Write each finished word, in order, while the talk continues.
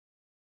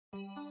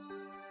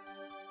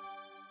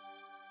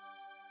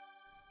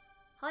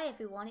Hi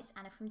everyone, it's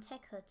Anna from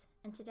Tech Hut,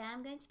 and today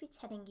I'm going to be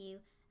telling you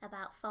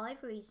about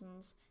 5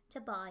 reasons to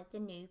buy the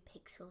new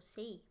Pixel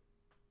C.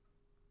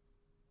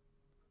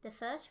 The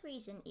first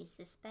reason is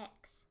the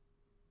specs.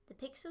 The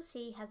Pixel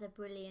C has a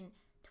brilliant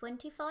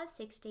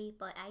 2560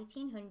 by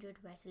 1800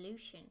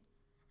 resolution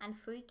and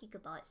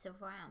 3GB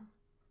of RAM.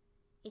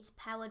 It's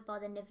powered by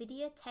the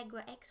NVIDIA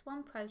Tegra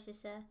X1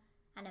 processor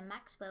and a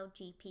Maxwell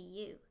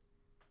GPU.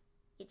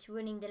 It's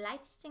running the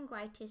latest and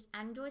greatest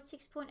Android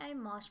 6.0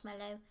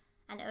 Marshmallow,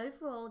 and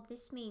overall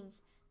this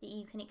means that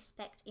you can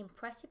expect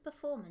impressive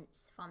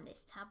performance from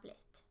this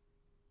tablet.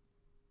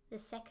 The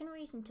second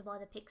reason to buy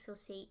the Pixel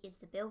C is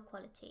the build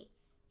quality.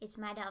 It's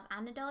made out of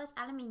anodized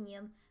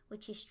aluminium,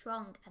 which is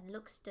strong and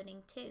looks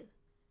stunning too.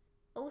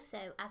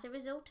 Also, as a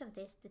result of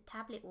this, the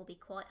tablet will be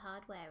quite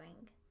hard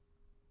wearing.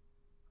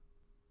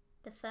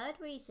 The third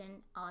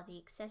reason are the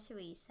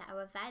accessories that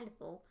are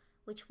available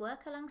which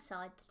work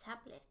alongside the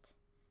tablet.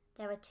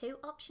 There are 2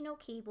 optional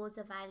keyboards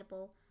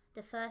available.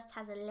 The first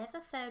has a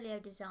leather folio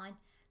design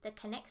that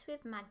connects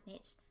with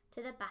magnets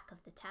to the back of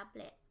the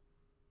tablet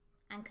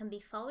and can be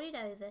folded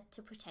over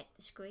to protect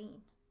the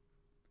screen.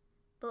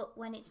 But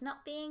when it's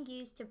not being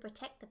used to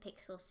protect the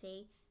Pixel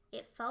C,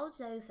 it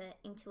folds over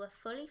into a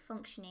fully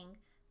functioning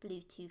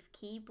Bluetooth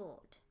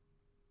keyboard.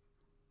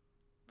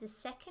 The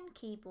second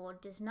keyboard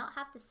does not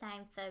have the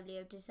same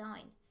folio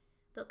design,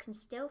 but can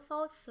still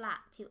fold flat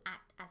to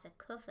act as a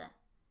cover.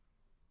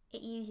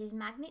 It uses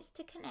magnets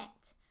to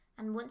connect,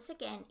 and once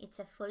again it's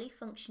a fully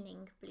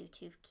functioning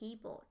Bluetooth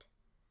keyboard.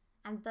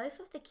 And both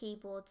of the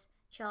keyboards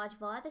charge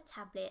via the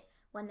tablet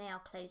when they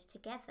are closed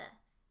together.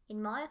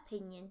 In my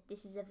opinion,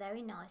 this is a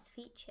very nice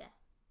feature.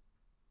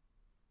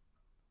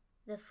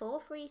 The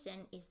fourth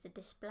reason is the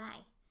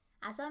display.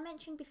 As I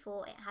mentioned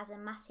before, it has a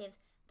massive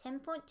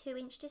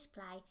 10.2-inch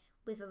display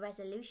with a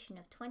resolution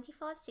of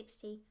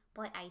 2560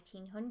 by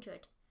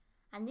 1800,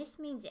 and this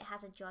means it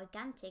has a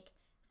gigantic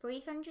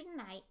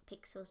 308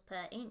 pixels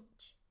per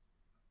inch.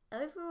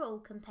 Overall,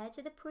 compared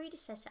to the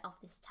predecessor of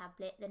this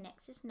tablet, the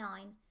Nexus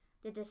 9,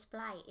 the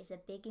display is a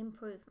big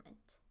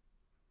improvement.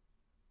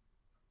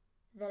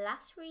 The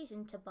last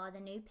reason to buy the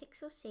new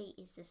Pixel C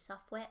is the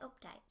software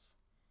updates.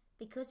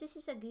 Because this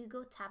is a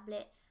Google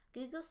tablet,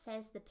 Google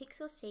says the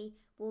Pixel C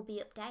will be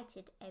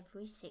updated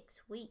every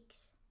 6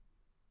 weeks.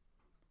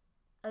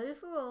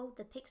 Overall,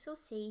 the Pixel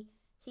C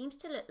seems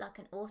to look like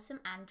an awesome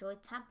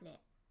Android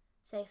tablet.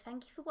 So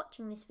thank you for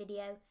watching this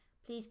video.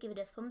 Please give it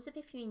a thumbs up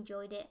if you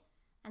enjoyed it,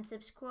 and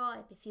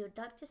subscribe if you would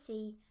like to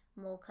see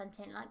more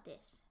content like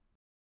this.